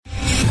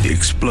the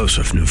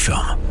explosive new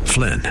film,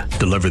 Flynn,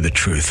 Deliver the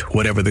Truth,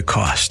 Whatever the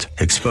Cost,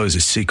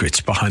 exposes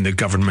secrets behind the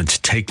government's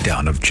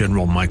takedown of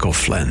General Michael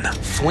Flynn.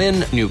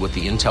 Flynn knew what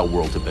the intel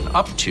world had been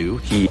up to.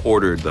 He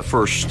ordered the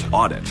first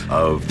audit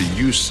of the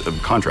use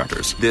of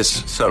contractors.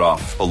 This set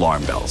off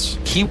alarm bells.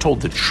 He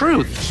told the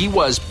truth. He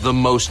was the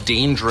most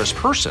dangerous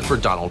person for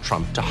Donald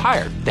Trump to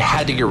hire. They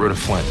had to get rid of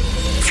Flynn.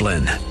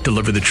 Flynn,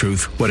 Deliver the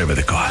Truth, Whatever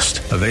the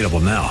Cost. Available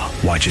now.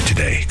 Watch it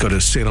today. Go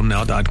to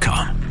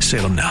salemnow.com.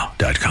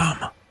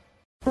 salemnow.com.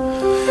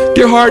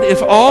 Dear heart,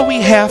 if all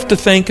we have to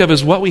think of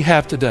is what we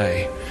have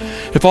today,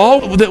 if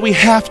all that we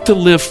have to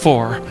live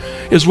for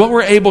is what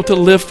we're able to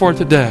live for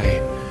today,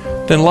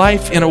 then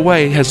life, in a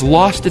way, has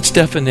lost its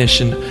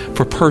definition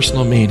for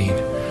personal meaning.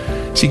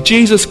 See,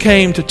 Jesus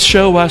came to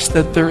show us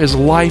that there is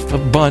life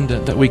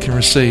abundant that we can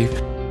receive.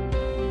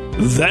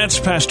 That's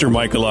Pastor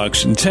Michael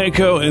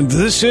Oxentenko, and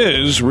this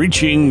is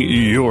Reaching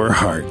Your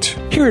Heart.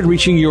 Here at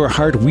Reaching Your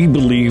Heart, we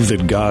believe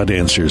that God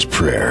answers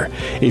prayer.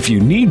 If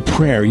you need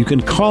prayer, you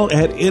can call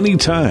at any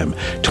time,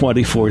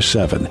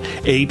 24/7,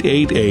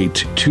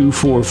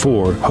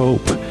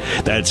 888-244-HOPE.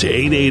 That's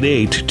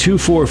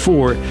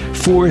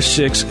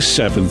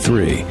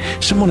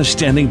 888-244-4673. Someone is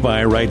standing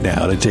by right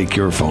now to take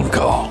your phone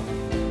call.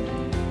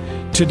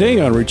 Today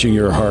on Reaching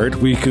Your Heart,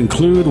 we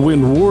conclude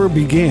When War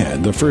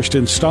Began, the first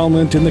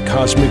installment in the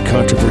Cosmic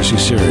Controversy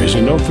series.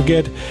 And don't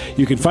forget,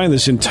 you can find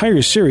this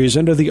entire series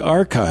under the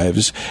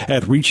archives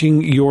at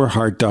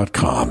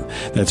reachingyourheart.com.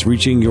 That's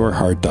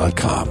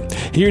reachingyourheart.com.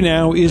 Here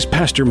now is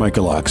Pastor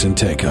Michael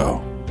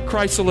Oxentenko.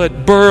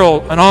 Chrysolite,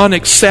 beryl, an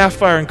onyx,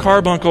 sapphire, and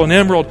carbuncle, and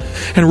emerald,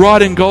 and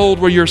wrought in gold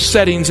were your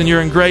settings and your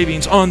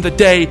engravings. On the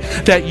day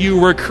that you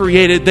were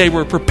created, they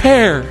were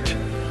prepared.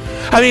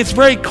 I mean, it's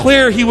very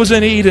clear he was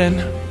in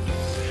Eden.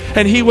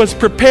 And he was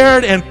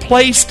prepared and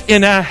placed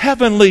in a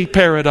heavenly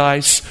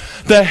paradise,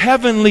 the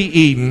heavenly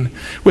Eden,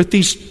 with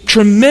these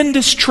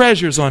tremendous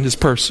treasures on his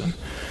person.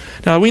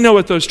 Now, we know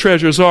what those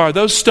treasures are.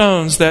 Those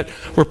stones that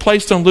were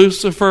placed on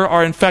Lucifer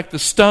are, in fact, the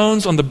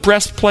stones on the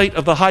breastplate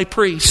of the high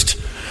priest.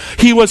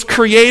 He was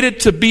created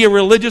to be a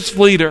religious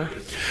leader.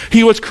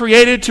 He was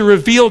created to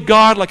reveal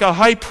God like a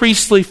high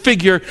priestly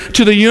figure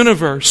to the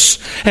universe.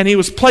 And he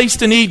was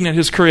placed in Eden at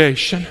his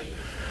creation.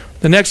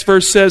 The next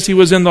verse says he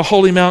was in the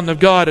holy mountain of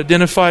God,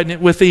 identified it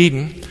with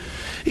Eden.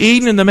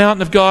 Eden and the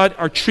mountain of God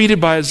are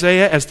treated by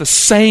Isaiah as the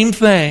same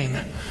thing.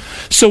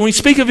 So when we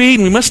speak of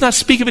Eden, we must not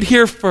speak of it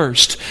here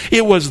first.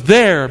 It was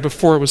there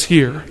before it was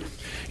here.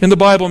 In the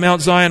Bible,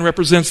 Mount Zion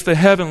represents the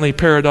heavenly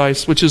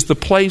paradise, which is the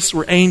place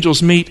where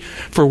angels meet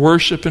for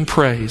worship and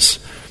praise.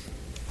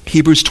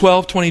 Hebrews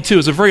 12:22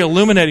 is a very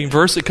illuminating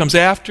verse. It comes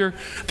after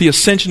the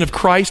ascension of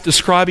Christ,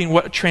 describing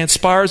what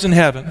transpires in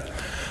heaven.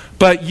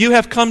 But you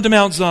have come to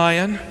Mount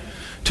Zion,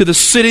 to the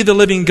city of the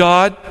living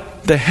God,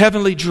 the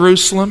heavenly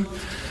Jerusalem,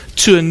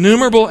 to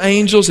innumerable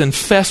angels in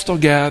festal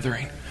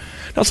gathering.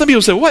 Now some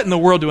people say, what in the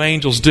world do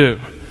angels do?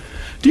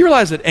 Do you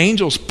realize that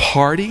angels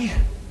party?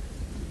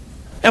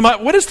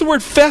 What does the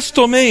word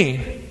festal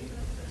mean?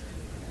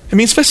 It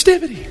means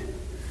festivity.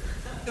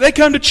 They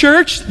come to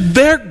church,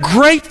 they're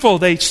grateful,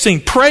 they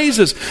sing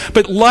praises,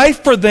 but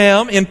life for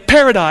them in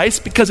paradise,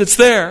 because it's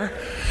there,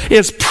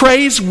 is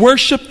praise,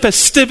 worship,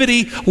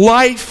 festivity,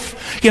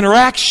 life,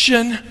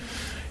 interaction.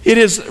 It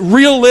is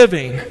real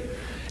living.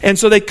 And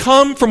so they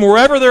come from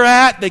wherever they're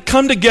at, they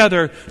come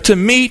together to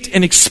meet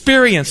and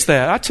experience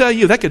that. I tell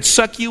you, that could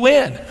suck you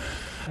in.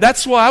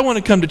 That's why I want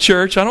to come to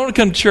church. I don't want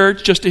to come to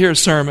church just to hear a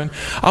sermon.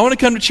 I want to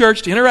come to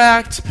church to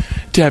interact,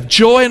 to have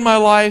joy in my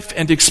life,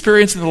 and to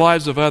experience in the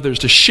lives of others,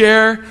 to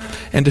share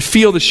and to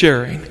feel the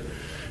sharing.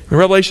 In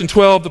Revelation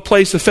 12, the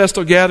place of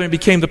festal gathering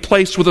became the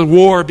place where the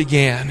war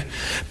began.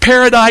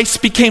 Paradise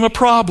became a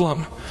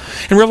problem.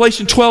 In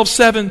Revelation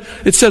 12:7,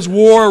 it says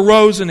war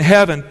arose in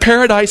heaven.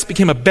 Paradise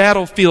became a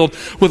battlefield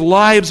with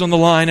lives on the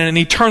line in an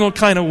eternal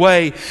kind of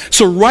way.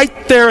 So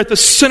right there at the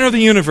center of the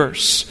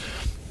universe,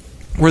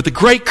 where the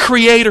great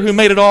Creator who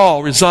made it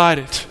all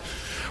resided,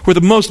 where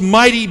the most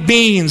mighty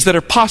beings that are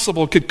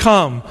possible could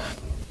come,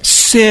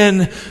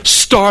 sin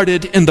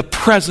started in the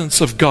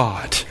presence of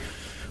God.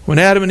 When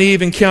Adam and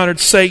Eve encountered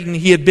Satan,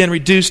 he had been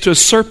reduced to a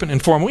serpent in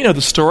form. We know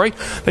the story.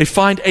 They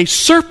find a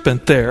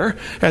serpent there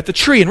at the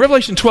tree. And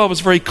Revelation 12 is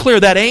very clear,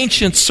 that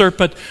ancient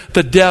serpent,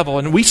 the devil.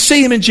 And we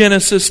see him in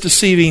Genesis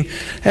deceiving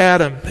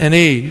Adam and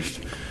Eve.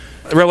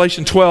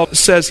 Revelation 12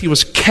 says he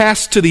was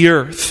cast to the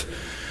earth.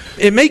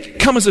 It may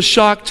come as a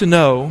shock to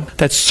know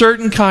that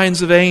certain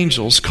kinds of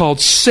angels called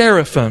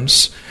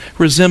seraphims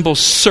resemble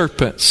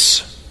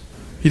serpents.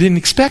 You didn't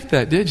expect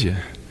that, did you?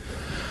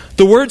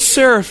 The word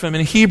seraphim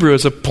in Hebrew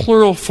is a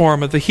plural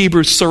form of the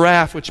Hebrew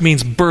seraph, which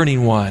means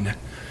burning one.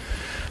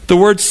 The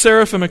word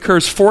seraphim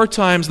occurs 4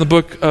 times in the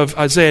book of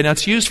Isaiah. Now,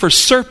 it's used for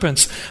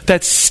serpents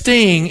that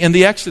sting in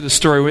the Exodus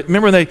story.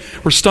 Remember, they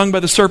were stung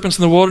by the serpents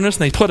in the wilderness,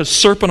 and they put a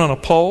serpent on a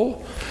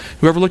pole.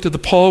 Whoever looked at the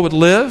pole would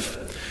live.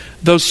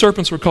 Those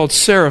serpents were called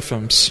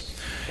seraphims.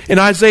 In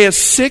Isaiah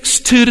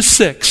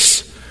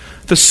 6:2-6,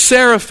 the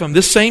seraphim,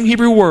 this same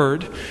Hebrew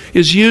word,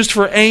 is used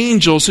for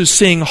angels who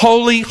sing,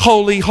 "Holy,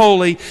 holy,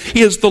 holy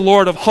is the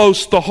Lord of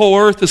hosts. The whole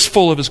earth is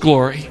full of His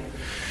glory."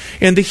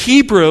 In the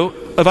Hebrew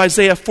of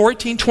Isaiah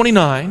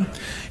 14:29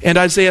 and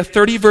Isaiah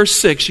 30 verse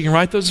 6, you can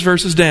write those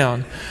verses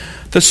down.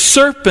 The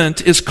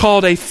serpent is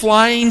called a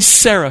flying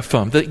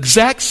seraphim, the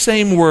exact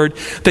same word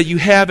that you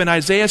have in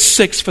Isaiah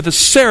 6 for the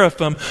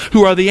seraphim,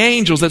 who are the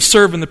angels that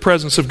serve in the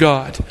presence of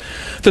God.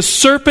 The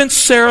serpent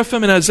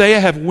seraphim in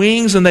Isaiah have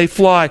wings and they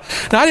fly.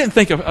 Now, I didn't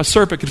think a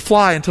serpent could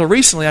fly until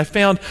recently. I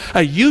found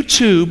a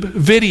YouTube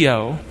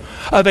video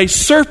of a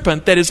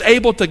serpent that is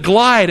able to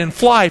glide and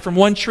fly from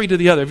one tree to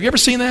the other. Have you ever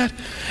seen that?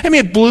 I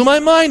mean, it blew my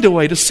mind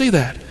away to see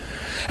that.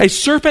 A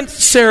serpent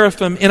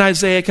seraphim in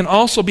Isaiah can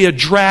also be a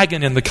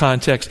dragon in the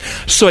context.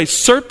 So a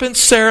serpent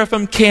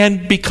seraphim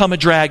can become a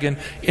dragon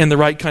in the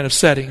right kind of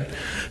setting.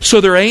 So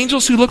there are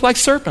angels who look like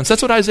serpents.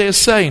 That's what Isaiah is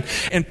saying.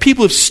 And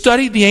people who've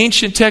studied the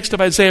ancient text of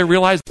Isaiah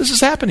realize this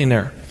is happening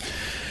there.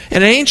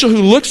 An angel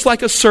who looks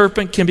like a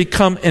serpent can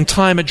become in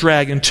time a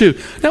dragon too.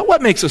 Now,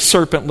 what makes a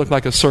serpent look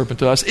like a serpent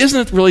to us?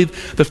 Isn't it really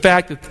the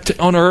fact that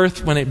on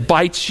earth, when it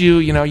bites you,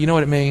 you know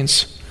what it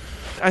means?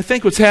 I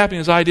think what's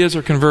happening is ideas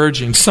are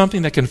converging.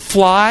 Something that can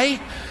fly,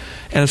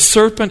 and a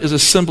serpent is a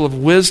symbol of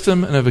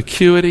wisdom and of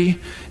acuity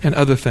and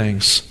other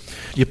things.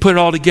 You put it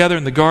all together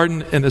in the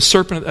garden, and the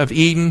serpent of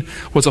Eden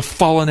was a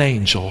fallen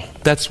angel.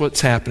 That's what's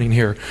happening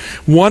here.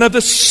 One of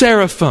the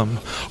seraphim,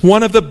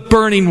 one of the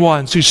burning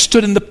ones who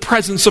stood in the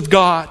presence of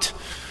God.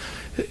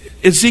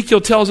 Ezekiel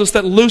tells us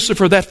that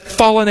Lucifer, that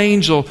fallen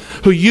angel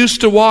who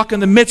used to walk in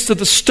the midst of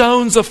the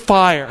stones of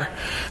fire,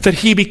 that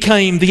he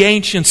became the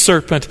ancient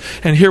serpent.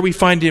 And here we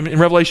find him in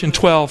Revelation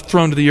 12,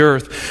 thrown to the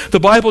earth.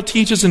 The Bible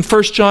teaches in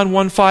 1 John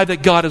 1:5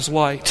 that God is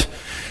light.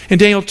 In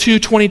Daniel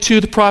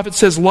 2:22, the prophet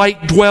says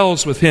light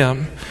dwells with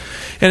him.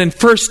 And in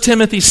 1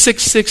 Timothy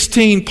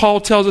 6:16, Paul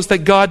tells us that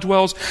God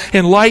dwells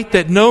in light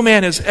that no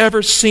man has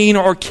ever seen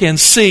or can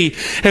see.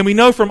 And we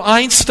know from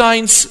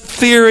Einstein's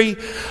theory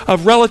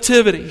of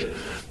relativity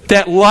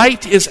that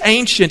light is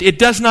ancient. It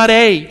does not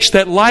age.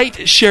 That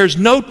light shares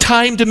no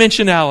time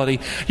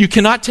dimensionality. You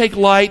cannot take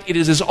light. It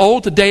is as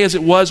old today as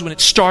it was when it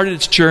started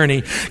its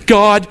journey.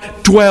 God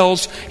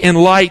dwells in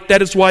light.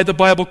 That is why the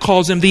Bible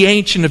calls him the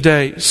Ancient of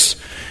Days.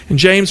 In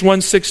James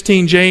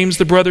 1:16, James,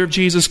 the brother of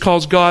Jesus,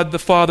 calls God the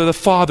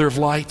Father of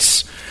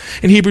lights.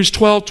 In Hebrews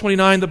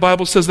 12:29, the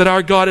Bible says that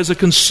our God is a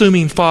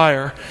consuming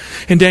fire.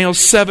 In Daniel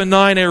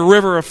 7:9, a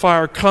river of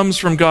fire comes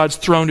from God's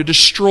throne to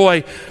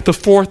destroy the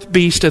fourth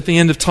beast at the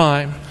end of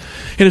time.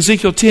 In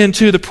Ezekiel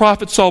 10:2, the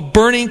prophet saw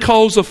burning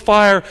coals of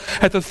fire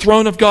at the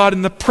throne of God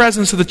in the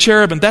presence of the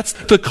cherubim. That's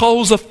the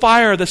coals of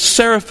fire the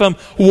seraphim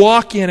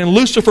walk in, and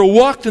Lucifer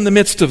walked in the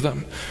midst of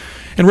them.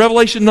 In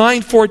Revelation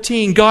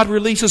 9:14, God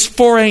releases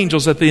 4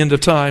 angels at the end of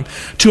time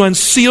to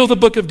unseal the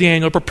book of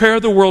Daniel,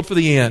 prepare the world for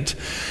the end.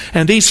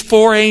 And these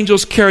 4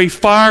 angels carry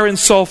fire and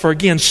sulfur,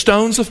 again,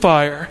 stones of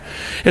fire,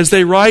 as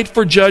they ride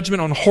for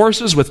judgment on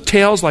horses with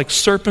tails like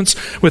serpents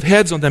with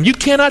heads on them. You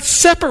cannot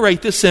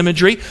separate this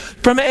imagery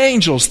from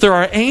angels. There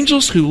are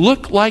angels who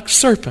look like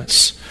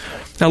serpents.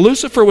 Now,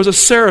 Lucifer was a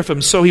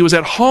seraphim, so he was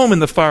at home in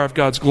the fire of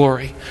God's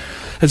glory.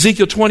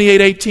 Ezekiel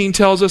 28:18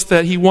 tells us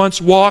that he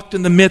once walked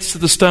in the midst of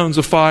the stones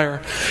of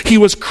fire. He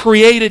was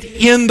created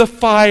in the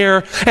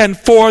fire and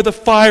for the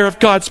fire of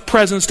God's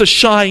presence to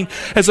shine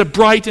as a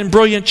bright and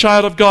brilliant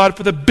child of God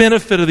for the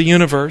benefit of the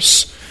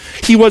universe.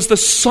 He was the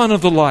son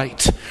of the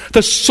light,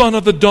 the son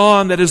of the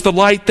dawn that is the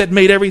light that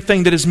made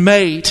everything that is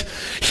made.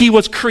 He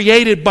was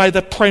created by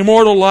the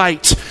primordial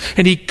light,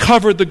 and he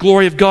covered the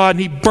glory of God, and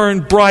he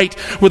burned bright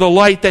with a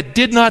light that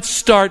did not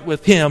start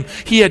with him.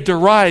 He had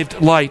derived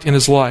light in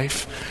his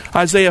life.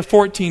 Isaiah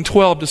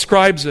 14:12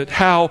 describes it.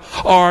 How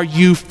are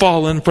you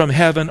fallen from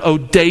heaven, O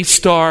day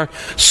star,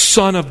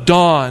 son of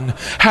dawn?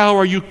 How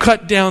are you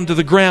cut down to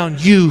the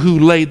ground, you who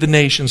laid the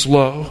nations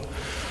low?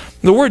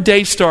 The word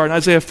day star in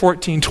Isaiah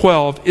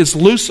 14:12 is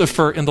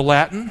Lucifer in the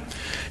Latin,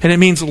 and it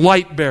means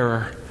light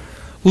bearer.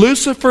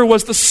 Lucifer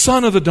was the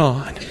son of the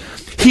dawn.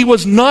 He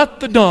was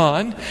not the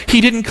dawn. He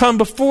didn't come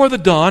before the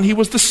dawn. He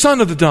was the son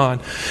of the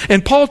dawn.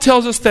 And Paul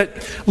tells us that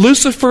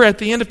Lucifer at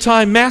the end of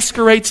time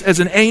masquerades as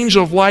an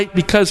angel of light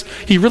because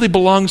he really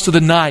belongs to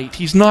the night.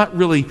 He's not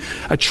really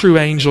a true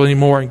angel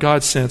anymore in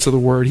God's sense of the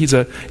word. He's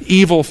an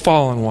evil,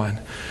 fallen one.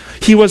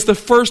 He was the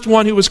first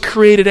one who was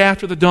created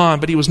after the dawn,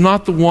 but he was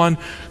not the one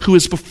who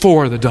is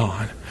before the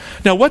dawn.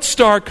 Now, what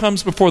star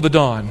comes before the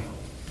dawn?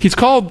 He's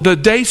called the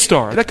day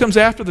star. That comes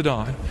after the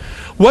dawn.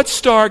 What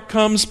star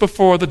comes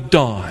before the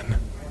dawn?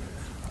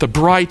 The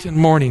bright and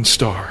morning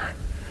star.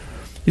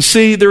 You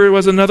see, there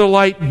was another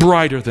light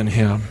brighter than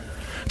him.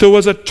 There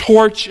was a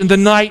torch in the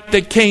night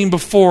that came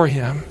before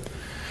him.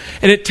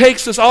 And it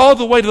takes us all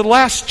the way to the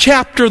last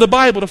chapter of the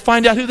Bible to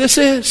find out who this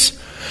is.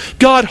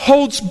 God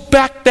holds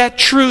back that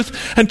truth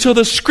until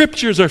the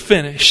scriptures are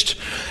finished.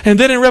 And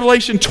then in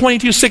Revelation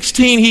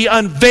 22:16, he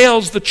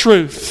unveils the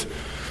truth.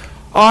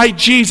 I,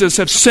 Jesus,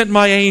 have sent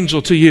my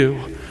angel to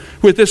you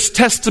with this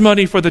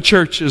testimony for the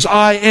churches.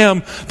 I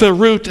am the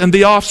root and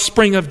the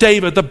offspring of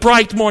David, the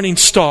bright morning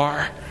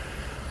star.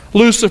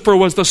 Lucifer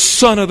was the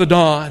son of the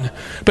dawn,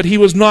 but he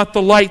was not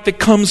the light that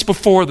comes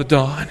before the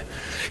dawn.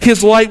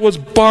 His light was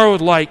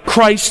borrowed light.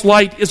 Christ's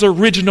light is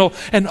original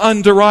and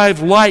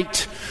underived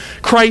light.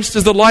 Christ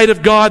is the light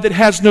of God that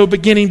has no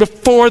beginning,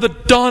 before the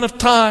dawn of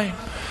time.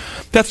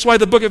 That's why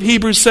the book of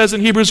Hebrews says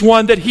in Hebrews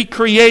 1 that He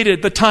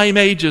created the time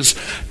ages.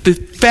 The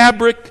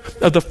fabric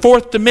of the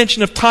fourth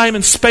dimension of time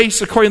and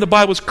space, according to the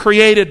Bible, was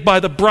created by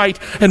the bright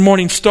and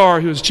morning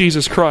star, who is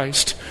Jesus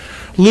Christ.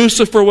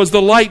 Lucifer was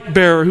the light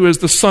bearer, who is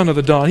the son of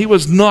the dawn. He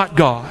was not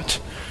God.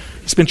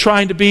 He's been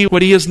trying to be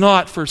what He is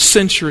not for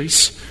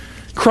centuries.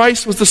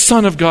 Christ was the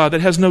Son of God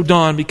that has no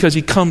dawn, because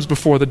He comes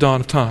before the dawn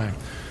of time.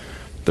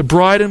 The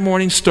bright and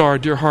morning star,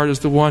 dear heart, is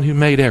the one who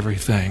made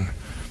everything.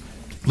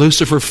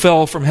 Lucifer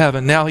fell from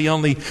heaven. Now he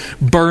only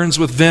burns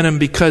with venom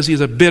because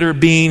he's a bitter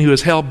being who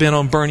is hell-bent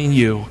on burning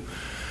you.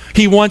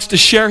 He wants to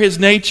share his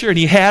nature, and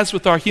he has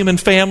with our human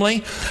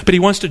family, but he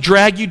wants to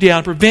drag you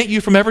down, prevent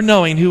you from ever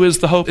knowing who is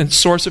the hope and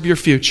source of your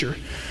future.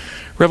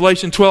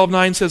 Revelation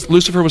 12:9 says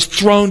Lucifer was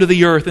thrown to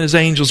the earth and his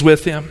angels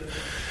with him.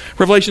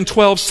 Revelation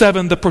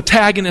 12:7, the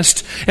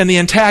protagonist and the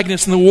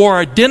antagonist in the war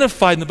are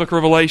identified in the book of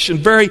Revelation,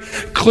 very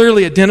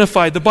clearly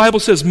identified. The Bible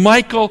says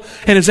Michael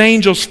and his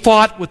angels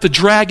fought with the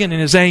dragon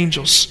and his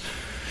angels.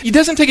 It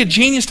doesn't take a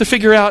genius to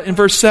figure out in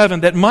verse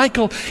 7 that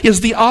Michael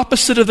is the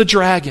opposite of the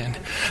dragon,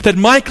 that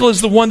Michael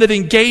is the one that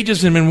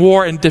engages him in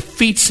war and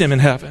defeats him in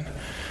heaven.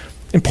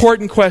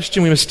 Important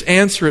question, we must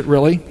answer it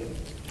really.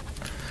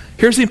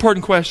 Here's the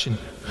important question.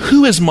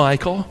 Who is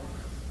Michael?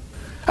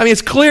 I mean,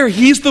 it's clear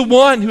he's the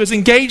one who has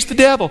engaged the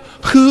devil.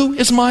 Who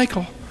is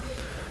Michael?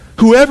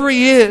 Whoever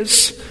he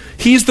is,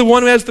 he's the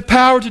one who has the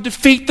power to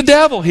defeat the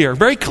devil here,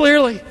 very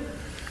clearly.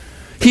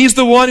 He's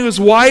the one who is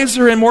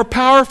wiser and more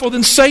powerful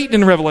than Satan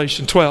in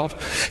Revelation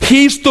 12.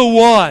 He's the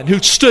one who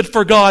stood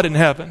for God in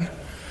heaven.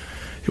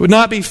 It would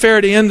not be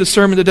fair to end the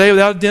sermon today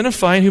without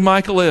identifying who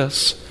Michael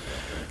is.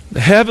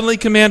 The heavenly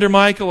commander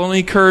Michael only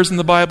occurs in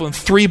the Bible in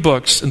 3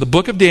 books. In the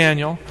book of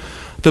Daniel,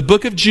 the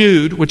book of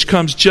Jude, which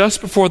comes just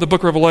before the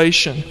book of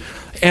Revelation,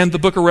 and the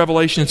book of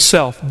Revelation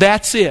itself.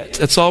 That's it.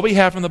 That's all we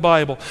have from the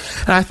Bible.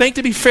 And I think,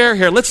 to be fair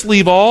here, let's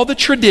leave all the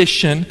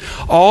tradition,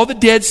 all the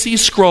Dead Sea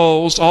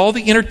Scrolls, all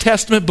the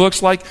intertestament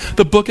books like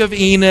the book of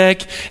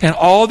Enoch, and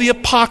all the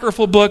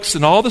apocryphal books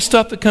and all the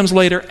stuff that comes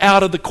later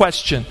out of the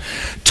question.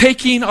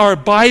 Taking our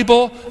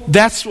Bible,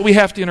 that's what we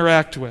have to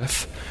interact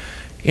with.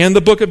 In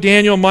the book of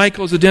Daniel,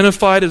 Michael is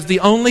identified as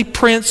the only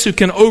prince who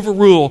can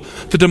overrule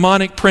the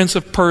demonic prince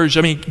of Persia.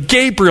 I mean,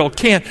 Gabriel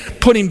can't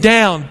put him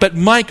down, but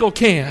Michael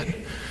can.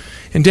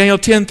 In Daniel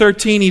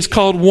 10:13, he's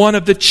called one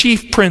of the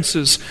chief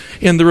princes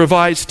in the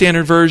Revised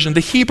Standard Version. The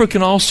Hebrew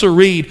can also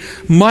read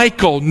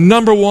Michael,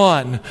 number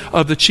one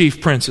of the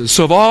chief princes.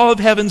 So of all of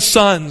heaven's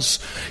sons,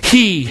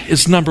 he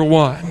is number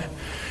one.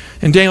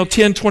 In Daniel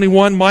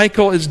 10:21,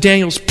 Michael is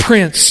Daniel's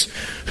prince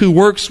who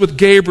works with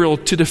Gabriel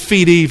to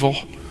defeat evil.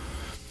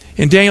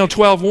 In Daniel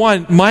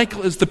 12:1,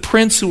 Michael is the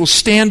prince who will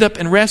stand up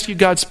and rescue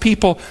God's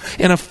people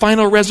in a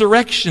final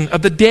resurrection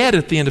of the dead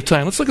at the end of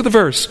time. Let's look at the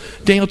verse.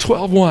 Daniel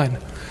 12:1.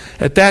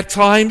 At that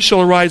time shall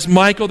arise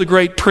Michael, the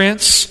great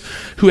prince,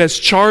 who has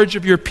charge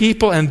of your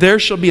people, and there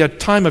shall be a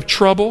time of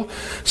trouble,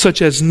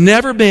 such as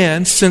never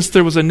been since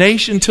there was a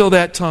nation till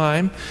that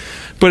time.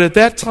 But at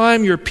that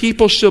time your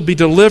people shall be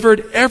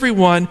delivered,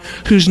 everyone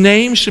whose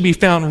name shall be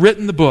found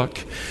written in the book.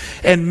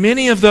 And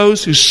many of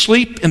those who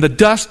sleep in the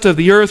dust of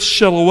the earth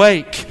shall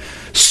awake,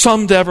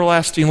 some to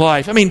everlasting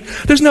life. I mean,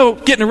 there's no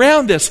getting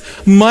around this.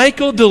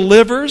 Michael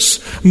delivers.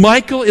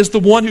 Michael is the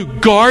one who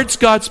guards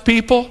God's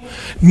people.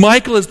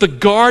 Michael is the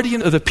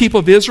guardian of the people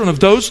of Israel and of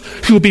those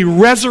who will be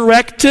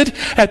resurrected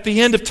at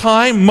the end of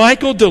time.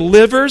 Michael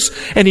delivers,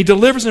 and he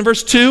delivers in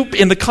verse 2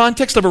 in the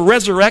context of a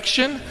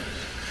resurrection.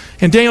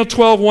 In Daniel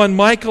 12:1,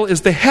 Michael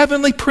is the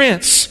heavenly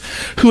prince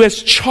who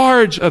has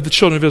charge of the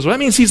children of Israel. That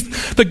means he's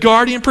the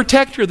guardian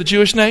protector of the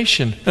Jewish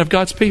nation and of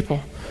God's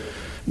people.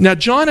 Now,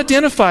 John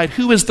identified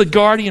who is the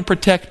guardian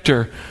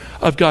protector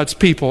of God's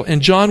people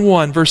in John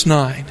 1, verse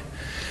 9.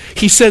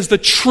 He says, the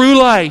true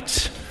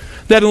light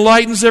that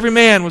enlightens every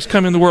man was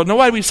come in the world. Now,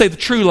 why do we say the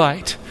true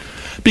light?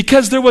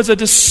 Because there was a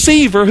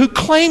deceiver who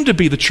claimed to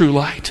be the true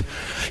light.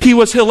 He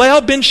was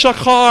Hillel ben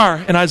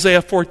Shachar in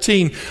Isaiah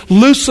 14.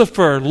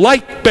 Lucifer,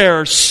 light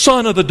bearer,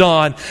 son of the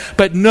dawn.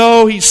 But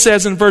no, he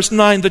says in verse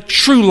 9, the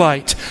true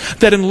light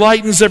that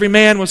enlightens every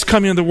man was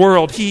coming into the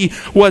world. He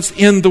was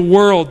in the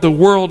world. The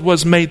world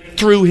was made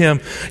through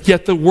him,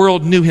 yet the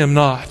world knew him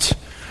not.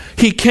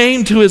 He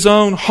came to his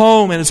own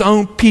home, and his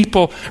own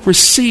people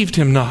received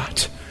him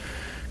not.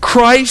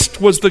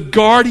 Christ was the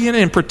guardian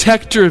and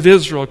protector of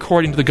Israel,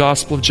 according to the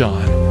Gospel of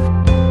John.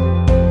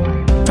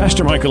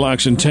 Pastor Michael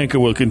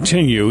Oxentenko will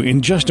continue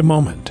in just a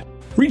moment.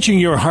 Reaching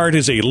Your Heart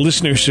is a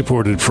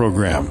listener-supported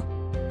program.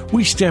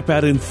 We step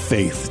out in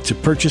faith to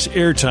purchase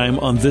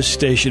airtime on this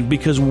station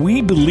because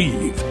we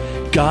believe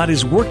God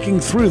is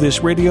working through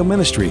this radio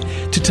ministry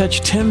to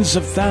touch tens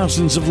of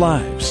thousands of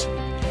lives.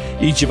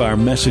 Each of our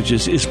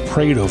messages is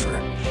prayed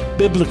over,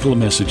 biblical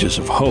messages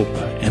of hope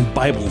and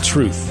Bible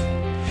truth.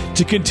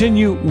 To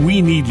continue,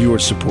 we need your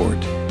support.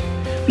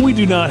 We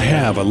do not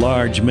have a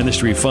large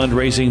ministry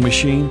fundraising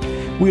machine.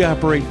 We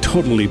operate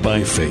totally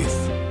by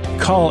faith.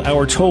 Call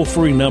our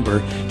toll-free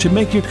number to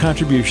make your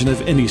contribution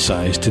of any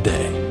size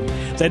today.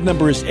 That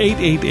number is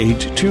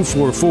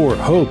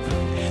 888-244-HOPE.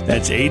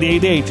 That's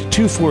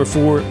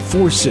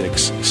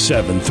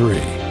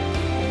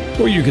 888-244-4673.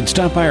 Or you can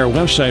stop by our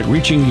website,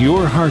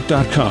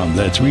 reachingyourheart.com.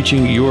 That's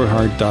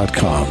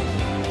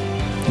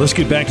reachingyourheart.com. Let's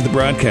get back to the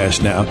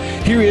broadcast now.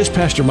 Here is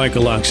Pastor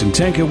Michael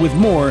Oxentenko with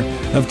more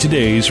of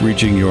today's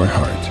Reaching Your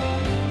Heart.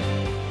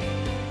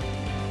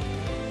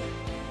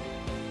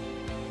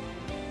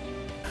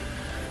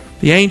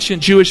 The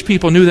ancient Jewish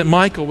people knew that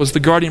Michael was the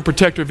guardian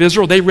protector of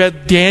Israel. They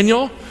read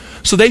Daniel,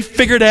 so they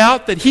figured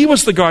out that he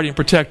was the guardian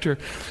protector.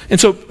 And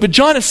so what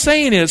John is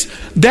saying is,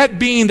 that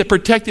being that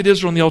protected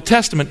Israel in the Old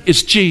Testament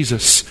is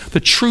Jesus, the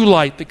true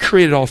light that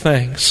created all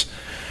things.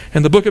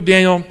 In the book of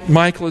Daniel,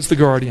 Michael is the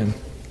guardian.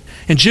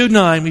 In Jude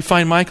 9, we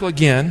find Michael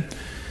again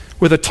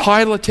with a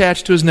title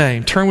attached to his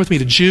name. Turn with me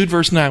to Jude,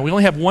 verse 9. We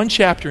only have one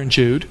chapter in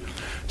Jude,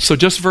 so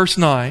just verse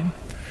 9.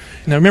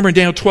 Now remember in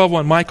Daniel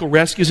 12:1, Michael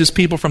rescues his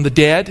people from the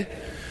dead.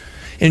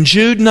 In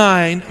Jude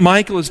 9,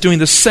 Michael is doing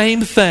the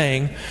same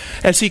thing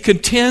as he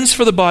contends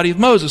for the body of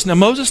Moses. Now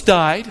Moses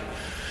died.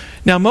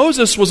 Now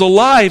Moses was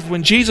alive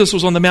when Jesus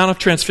was on the Mount of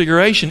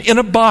Transfiguration in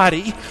a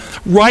body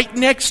right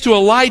next to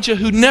Elijah,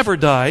 who never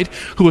died,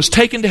 who was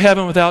taken to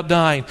heaven without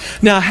dying.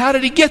 Now how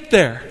did he get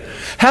there?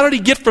 How did he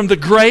get from the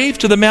grave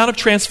to the Mount of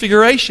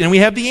Transfiguration? And we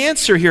have the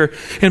answer here.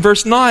 In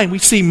verse 9, we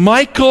see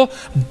Michael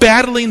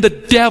battling the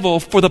devil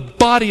for the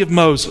body of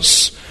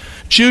Moses.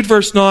 Jude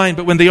verse 9,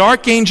 but when the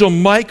archangel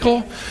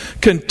Michael,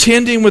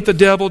 contending with the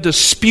devil,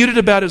 disputed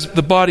about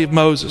the body of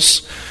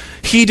Moses,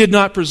 he did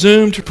not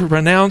presume to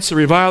pronounce a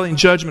reviling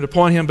judgment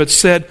upon him, but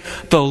said,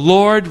 "The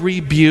Lord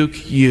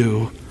rebuke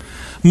you."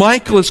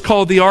 Michael is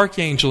called the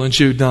archangel in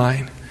Jude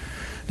 9.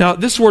 Now,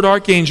 this word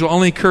archangel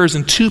only occurs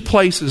in 2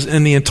 places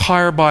in the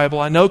entire Bible.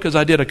 I know because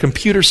I did a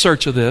computer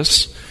search of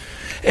this.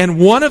 And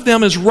one of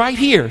them is right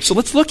here. So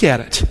let's look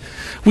at it.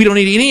 We don't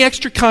need any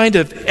extra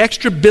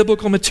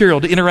biblical material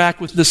to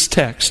interact with this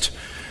text.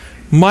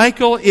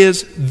 Michael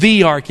is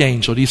the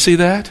archangel. Do you see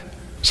that?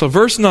 So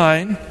verse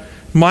 9,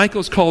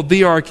 Michael is called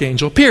the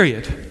archangel,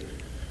 period.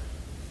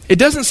 It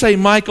doesn't say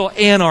Michael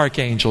an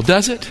archangel,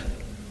 does it?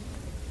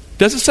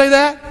 Does it say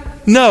that?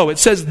 No, it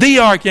says the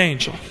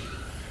archangel.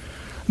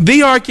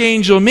 The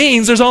archangel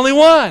means there's only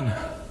one.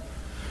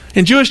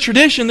 In Jewish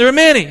tradition, there are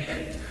many.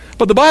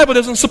 But the Bible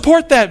doesn't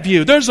support that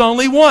view. There's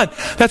only one.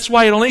 That's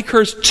why it only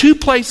occurs 2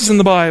 places in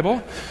the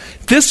Bible.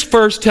 This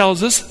verse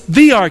tells us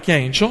the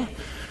archangel.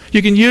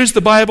 You can use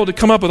the Bible to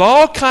come up with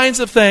all kinds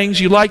of things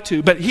you like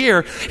to, but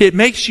here it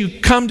makes you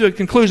come to a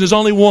conclusion there's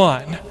only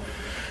one.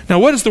 Now,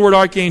 what does the word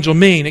archangel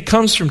mean? It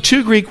comes from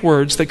 2 Greek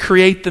words that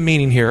create the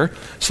meaning here.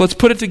 So let's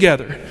put it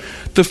together.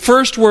 The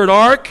first word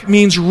arch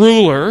means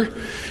ruler,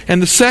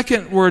 and the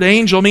second word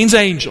angel means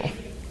angel.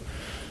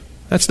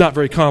 That's not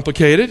very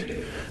complicated.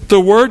 The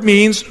word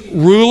means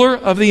ruler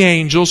of the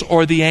angels,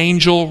 or the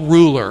angel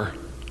ruler.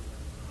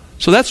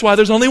 So that's why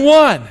there's only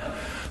one.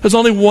 There's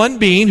only one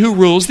being who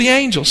rules the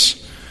angels.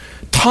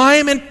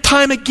 Time and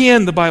time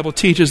again, the Bible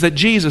teaches that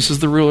Jesus is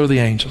the ruler of the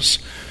angels.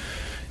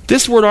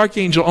 This word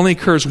archangel only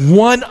occurs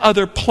one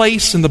other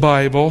place in the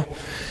Bible,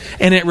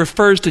 and it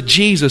refers to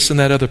Jesus in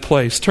that other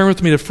place. Turn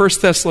with me to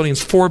 1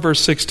 Thessalonians 4,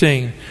 verse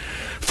 16.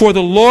 For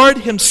the Lord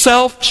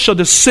himself shall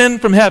descend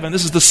from heaven.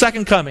 This is the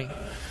second coming.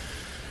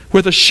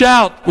 With a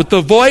shout, with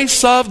the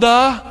voice of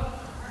the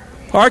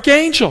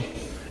archangel.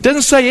 It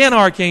doesn't say an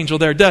archangel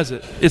there, does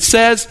it? It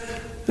says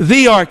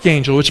the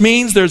archangel, which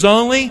means there's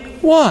only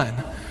one.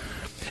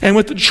 And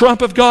with the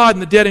trump of God,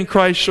 and the dead in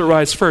Christ shall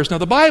rise first. Now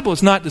the Bible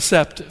is not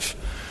deceptive.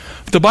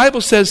 The Bible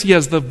says he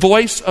has the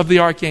voice of the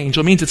archangel.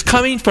 It means it's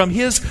coming from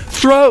his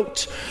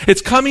throat.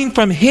 It's coming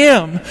from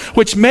him,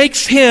 which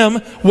makes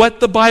him what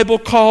the Bible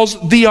calls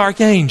the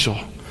archangel.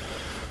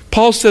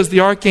 Paul says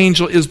the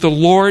archangel is the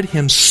Lord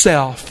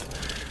himself.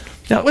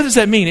 Now, what does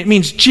that mean? It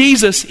means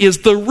Jesus is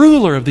the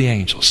ruler of the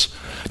angels.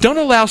 Don't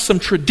allow some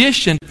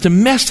tradition to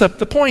mess up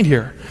the point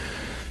here.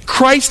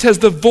 Christ has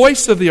the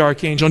voice of the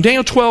archangel. In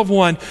Daniel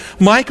 12:1,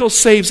 Michael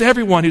saves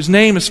everyone whose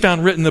name is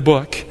found written in the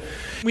book.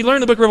 We learn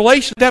in the book of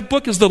Revelation, that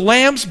book is the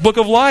Lamb's book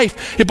of life.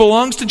 It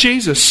belongs to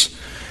Jesus.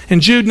 In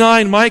Jude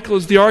 9, Michael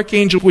is the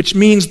archangel, which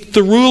means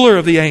the ruler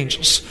of the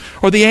angels,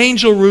 or the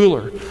angel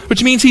ruler,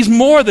 which means he's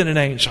more than an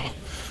angel.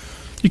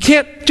 You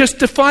can't just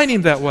define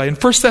him that way. In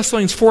 1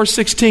 Thessalonians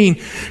 4:16,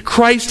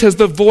 Christ has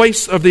the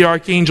voice of the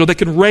archangel that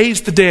can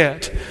raise the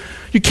dead.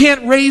 You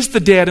can't raise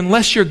the dead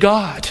unless you're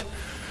God.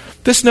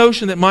 This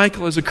notion that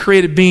Michael is a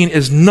created being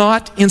is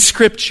not in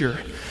Scripture.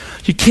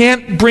 You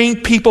can't bring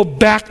people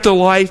back to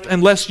life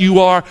unless you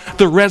are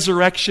the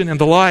resurrection and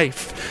the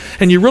life.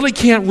 And you really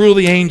can't rule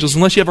the angels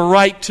unless you have a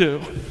right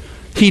to.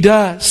 He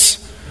does.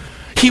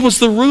 He was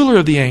the ruler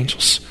of the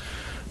angels.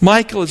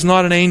 Michael is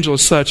not an angel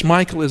as such.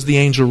 Michael is the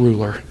angel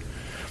ruler.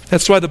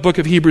 That's why the book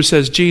of Hebrews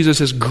says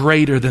Jesus is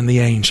greater than the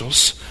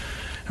angels.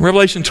 In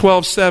Revelation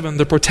 12:7,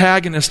 the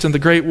protagonist in the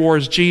great war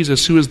is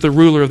Jesus, who is the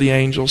ruler of the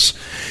angels.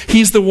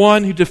 He's the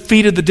one who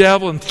defeated the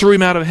devil and threw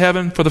him out of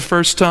heaven for the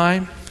first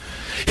time.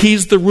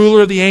 He's the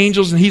ruler of the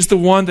angels, and he's the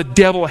one the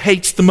devil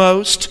hates the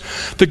most.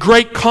 The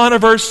great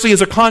controversy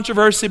is a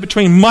controversy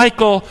between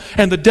Michael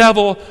and the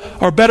devil,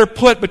 or better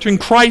put, between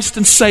Christ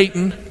and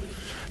Satan,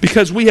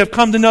 because we have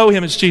come to know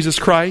him as Jesus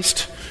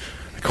Christ.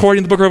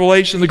 According to the book of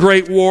Revelation, the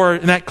great war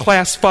in that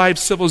class 5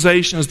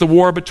 civilization is the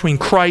war between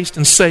Christ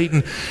and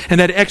Satan. And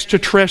that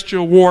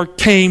extraterrestrial war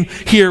came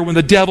here when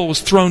the devil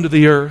was thrown to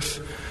the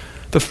earth.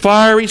 The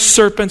fiery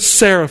serpent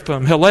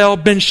seraphim, Hillel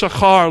ben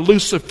Shachar,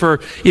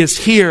 Lucifer, is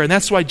here. And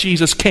that's why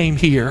Jesus came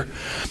here.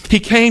 He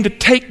came to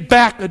take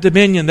back a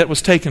dominion that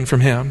was taken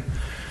from him.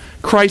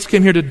 Christ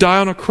came here to die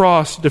on a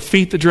cross to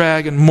defeat the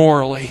dragon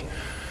morally,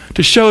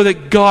 to show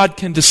that God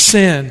can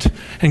descend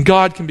and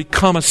God can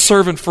become a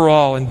servant for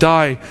all and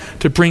die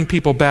to bring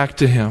people back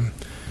to him.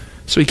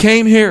 So he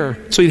came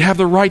here so he'd have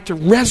the right to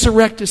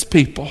resurrect his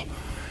people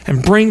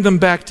and bring them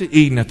back to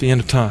Eden at the end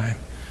of time.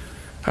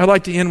 I'd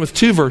like to end with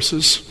 2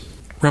 verses.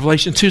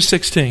 Revelation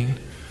 2:16.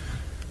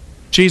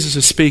 Jesus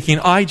is speaking.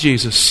 I,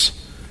 Jesus,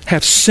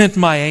 have sent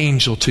my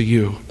angel to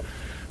you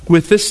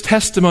with this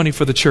testimony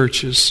for the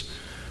churches.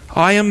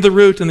 I am the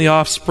root and the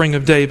offspring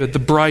of David, the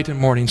bright and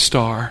morning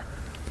star.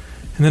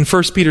 And then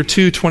 1 Peter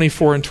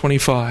 2:24 and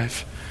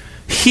 25.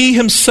 He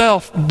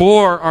himself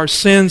bore our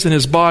sins in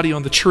his body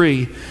on the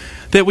tree,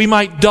 that we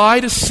might die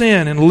to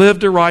sin and live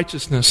to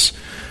righteousness.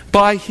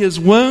 By his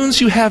wounds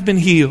you have been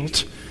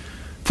healed.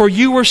 For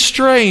you were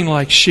straying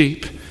like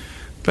sheep,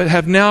 but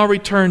have now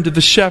returned to the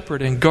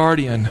shepherd and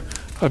guardian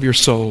of your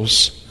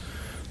souls.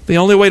 The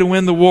only way to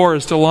win the war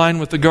is to align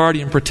with the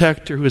guardian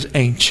protector who is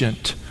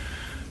ancient,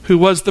 who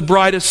was the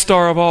brightest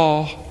star of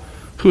all,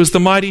 who is the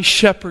mighty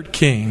shepherd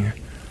king,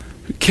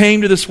 who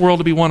came to this world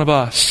to be one of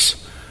us,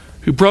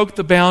 who broke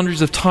the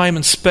boundaries of time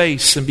and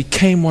space and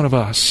became one of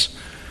us,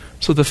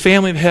 so the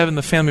family of heaven and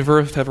the family of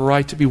earth have a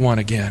right to be one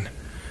again.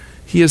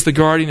 He is the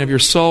guardian of your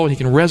soul, and he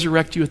can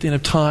resurrect you at the end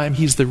of time.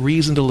 He's the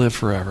reason to live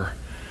forever.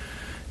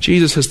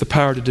 Jesus has the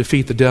power to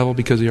defeat the devil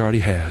because he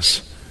already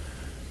has.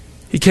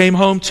 He came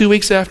home 2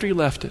 weeks after he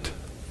left it.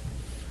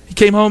 He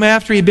came home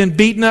after he'd been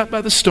beaten up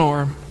by the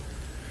storm.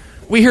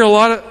 We hear a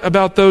lot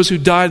about those who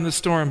died in the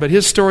storm, but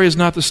his story is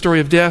not the story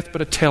of death,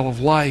 but a tale of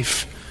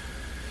life.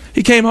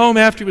 He came home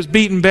after he was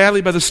beaten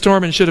badly by the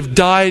storm and should have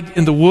died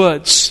in the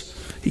woods.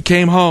 He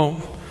came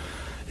home.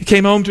 He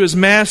came home to his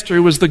master,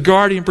 who was the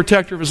guardian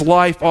protector of his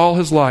life all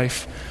his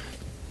life.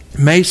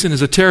 Mason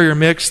is a terrier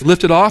mix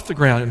lifted off the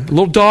ground. A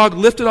little dog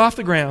lifted off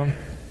the ground,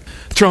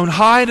 thrown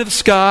high into the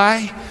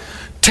sky,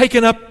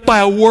 taken up by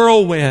a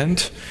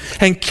whirlwind,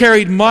 and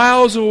carried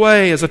miles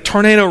away as a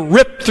tornado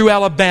ripped through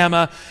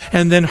Alabama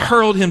and then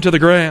hurled him to the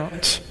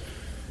ground.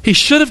 He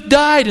should have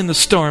died in the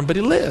storm, but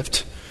he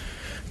lived.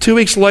 2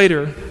 weeks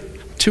later,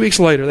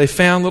 they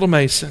found little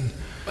Mason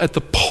at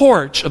the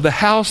porch of the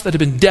house that had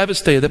been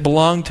devastated, that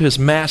belonged to his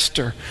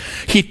master.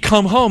 He'd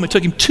come home. It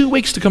took him 2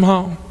 weeks to come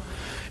home.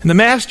 And the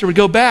master would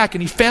go back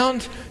and he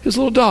found his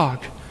little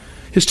dog.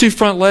 His 2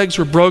 front legs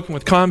were broken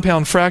with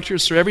compound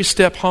fractures, so every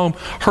step home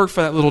hurt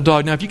for that little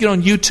dog. Now, if you get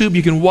on YouTube,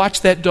 you can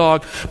watch that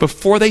dog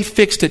before they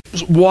fixed it. It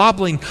was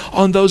wobbling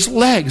on those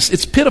legs.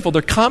 It's pitiful.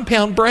 They're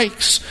compound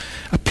breaks.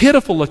 A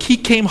pitiful look. He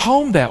came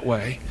home that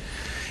way.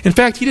 In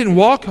fact, he didn't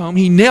walk home.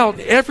 He knelt.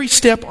 Every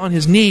step on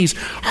his knees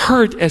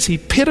hurt as he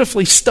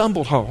pitifully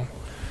stumbled home.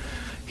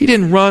 He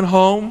didn't run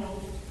home.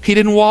 He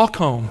didn't walk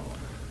home.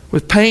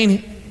 With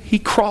pain, he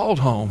crawled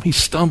home. He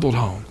stumbled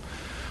home.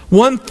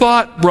 One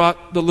thought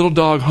brought the little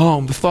dog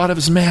home, the thought of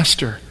his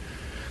master.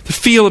 The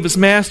feel of his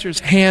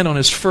master's hand on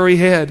his furry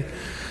head.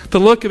 The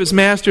look of his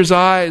master's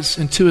eyes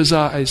into his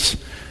eyes.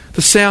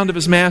 The sound of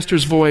his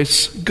master's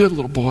voice. Good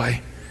little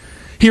boy.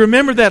 He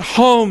remembered that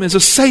home is a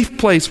safe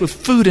place with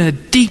food in a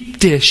deep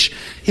dish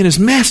in his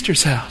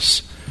master's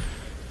house.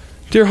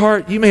 Dear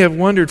heart, you may have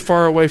wandered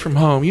far away from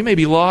home. You may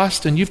be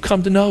lost, and you've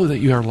come to know that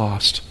you are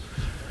lost.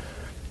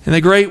 In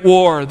the great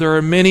war, there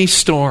are many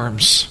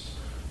storms.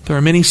 There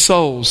are many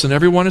souls, and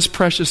every one is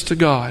precious to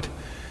God.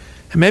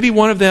 And maybe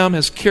one of them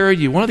has carried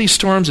you. One of these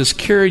storms has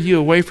carried you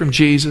away from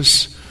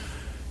Jesus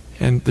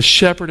and the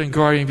shepherd and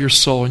guardian of your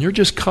soul, and you're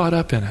just caught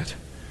up in it.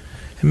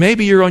 And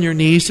maybe you're on your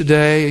knees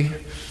today,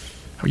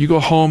 or you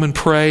go home and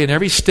pray, and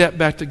every step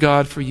back to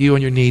God for you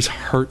on your knees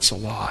hurts a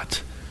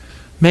lot.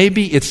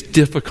 Maybe it's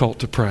difficult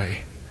to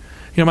pray.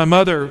 You know, my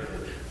mother,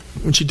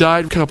 when she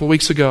died a couple of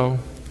weeks ago,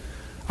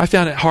 I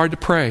found it hard to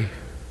pray.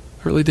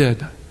 I really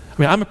did. I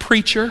mean, I'm a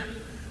preacher.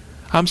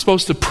 I'm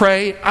supposed to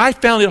pray. I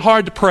found it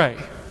hard to pray.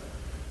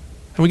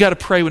 And we got to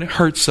pray when it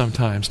hurts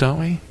sometimes, don't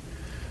we?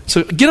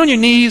 So get on your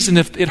knees, and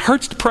if it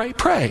hurts to pray,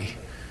 pray.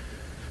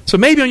 So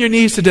maybe on your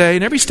knees today,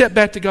 and every step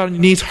back to God on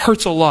your knees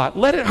hurts a lot.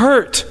 Let it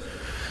hurt.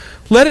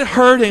 Let it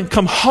hurt and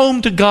come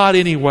home to God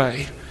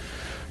anyway.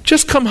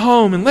 Just come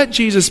home and let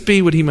Jesus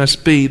be what he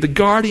must be, the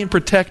guardian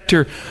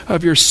protector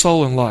of your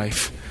soul and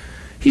life.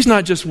 He's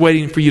not just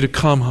waiting for you to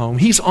come home.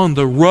 He's on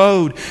the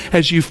road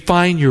as you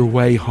find your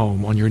way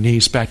home on your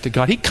knees back to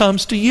God. He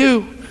comes to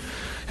you.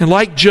 And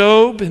like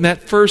Job in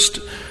that first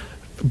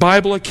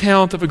Bible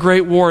account of a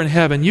great war in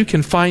heaven, you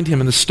can find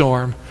him in the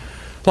storm.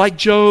 Like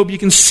Job, you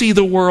can see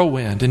the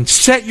whirlwind and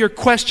set your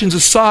questions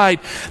aside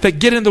that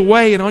get in the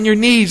way, and on your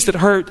knees that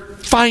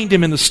hurt, find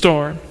Him in the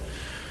storm.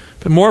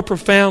 But more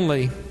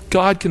profoundly,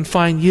 God can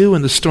find you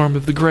in the storm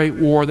of the great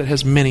war that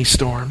has many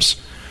storms.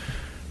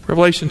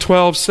 Revelation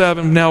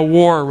 12:7, now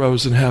war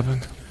arose in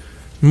heaven.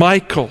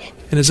 Michael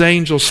and his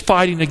angels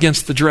fighting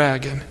against the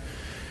dragon.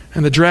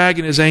 And the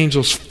dragon and his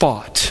angels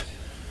fought.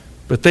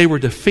 But they were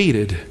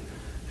defeated,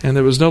 and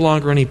there was no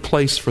longer any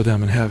place for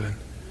them in heaven.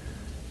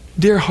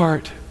 Dear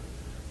heart,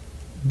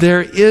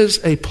 there is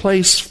a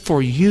place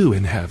for you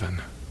in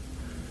heaven.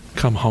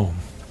 Come home.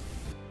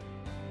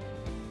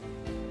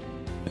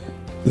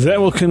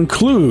 That will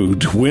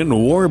conclude When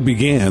War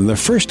Began, the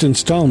first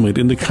installment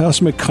in the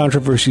Cosmic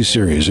Controversy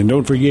series. And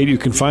don't forget, you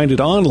can find it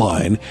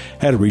online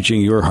at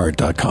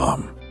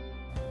reachingyourheart.com.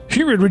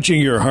 Here at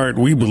Reaching Your Heart,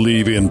 we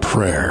believe in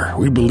prayer.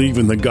 We believe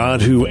in the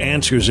God who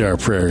answers our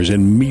prayers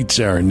and meets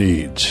our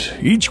needs.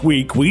 Each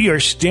week, we are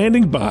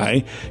standing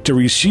by to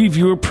receive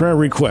your prayer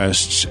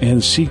requests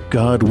and seek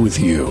God with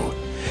you.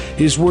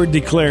 His word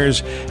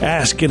declares,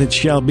 ask and it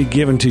shall be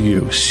given to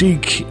you.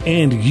 Seek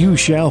and you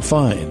shall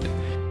find.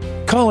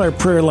 Call our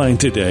prayer line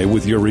today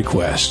with your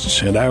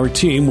requests, and our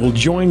team will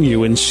join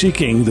you in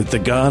seeking that the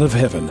God of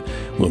heaven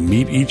will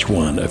meet each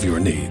one of your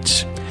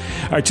needs.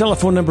 Our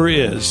telephone number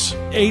is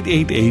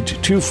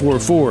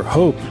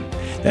 888-244-HOPE.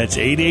 That's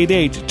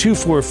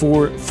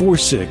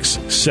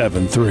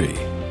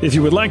 888-244-4673. If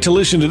you would like to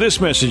listen to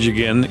this message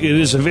again, it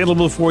is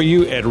available for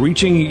you at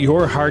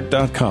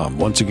reachingyourheart.com.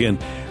 Once again,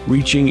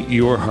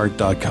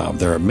 reachingyourheart.com.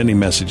 There are many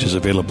messages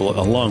available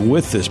along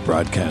with this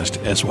broadcast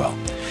as well.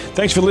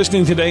 Thanks for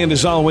listening today, and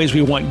as always,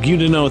 we want you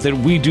to know that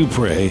we do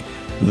pray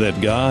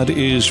that God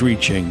is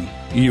reaching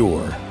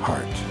your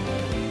heart.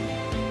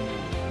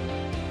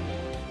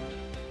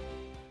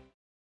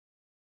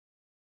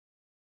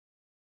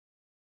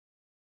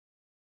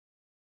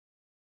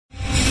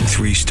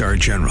 3-star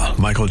General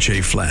Michael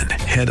J. Flynn,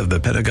 head of the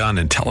Pentagon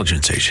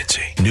Intelligence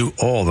Agency, knew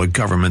all the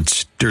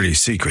government's dirty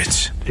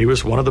secrets. He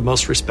was one of the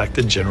most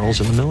respected generals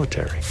in the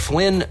military.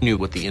 Flynn knew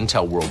what the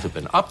intel world had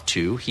been up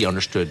to. He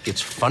understood its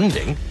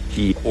funding.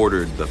 He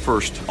ordered the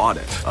first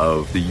audit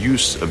of the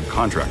use of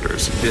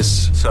contractors.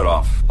 This set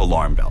off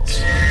alarm bells.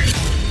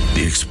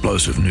 The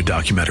explosive new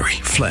documentary,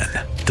 Flynn,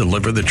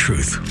 Deliver the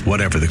Truth,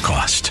 Whatever the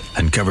Cost,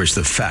 uncovers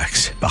the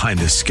facts behind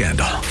this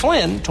scandal.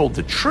 Flynn told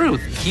the truth.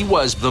 He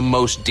was the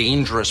most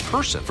dangerous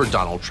person for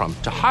Donald Trump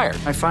to hire.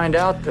 I find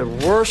out the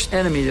worst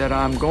enemy that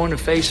I'm going to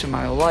face in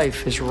my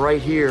life is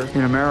right here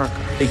in America.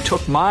 They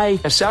took my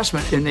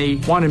assessment and they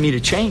wanted me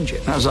to change it.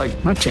 And I was like,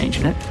 I'm not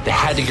changing it. They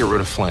had to get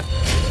rid of Flynn.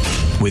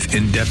 With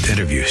in-depth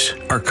interviews,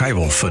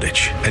 archival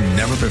footage, and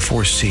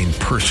never-before-seen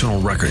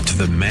personal records of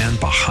the man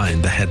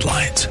behind the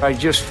headlines. I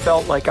just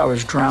felt like I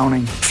was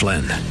drowning.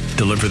 Flynn,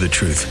 Deliver the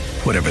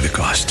Truth, Whatever the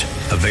Cost.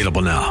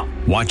 Available now.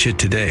 Watch it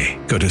today.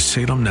 Go to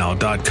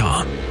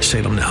salemnow.com.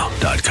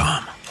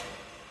 salemnow.com.